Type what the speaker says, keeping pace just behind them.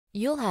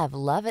You'll have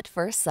love at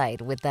first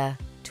sight with the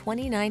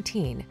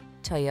 2019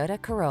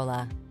 Toyota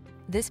Corolla.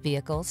 This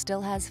vehicle still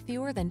has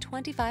fewer than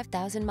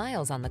 25,000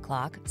 miles on the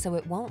clock, so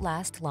it won't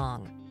last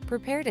long.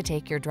 Prepare to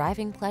take your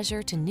driving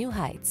pleasure to new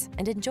heights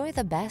and enjoy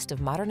the best of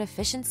modern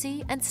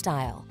efficiency and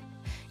style.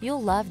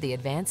 You'll love the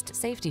advanced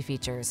safety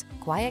features,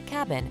 quiet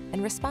cabin,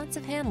 and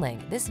responsive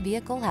handling this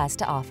vehicle has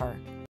to offer.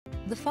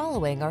 The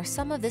following are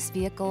some of this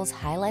vehicle's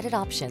highlighted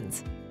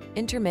options: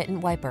 intermittent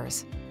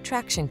wipers,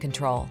 traction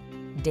control,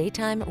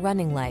 daytime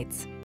running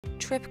lights,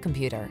 trip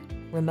computer,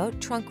 remote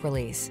trunk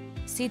release,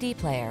 CD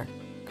player,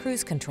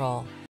 cruise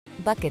control,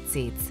 bucket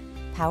seats,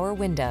 power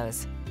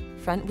windows,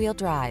 front wheel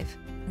drive.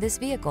 This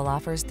vehicle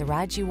offers the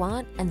ride you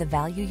want and the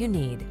value you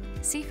need.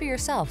 See for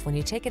yourself when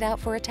you take it out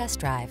for a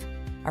test drive.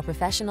 Our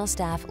professional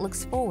staff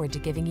looks forward to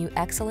giving you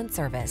excellent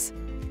service.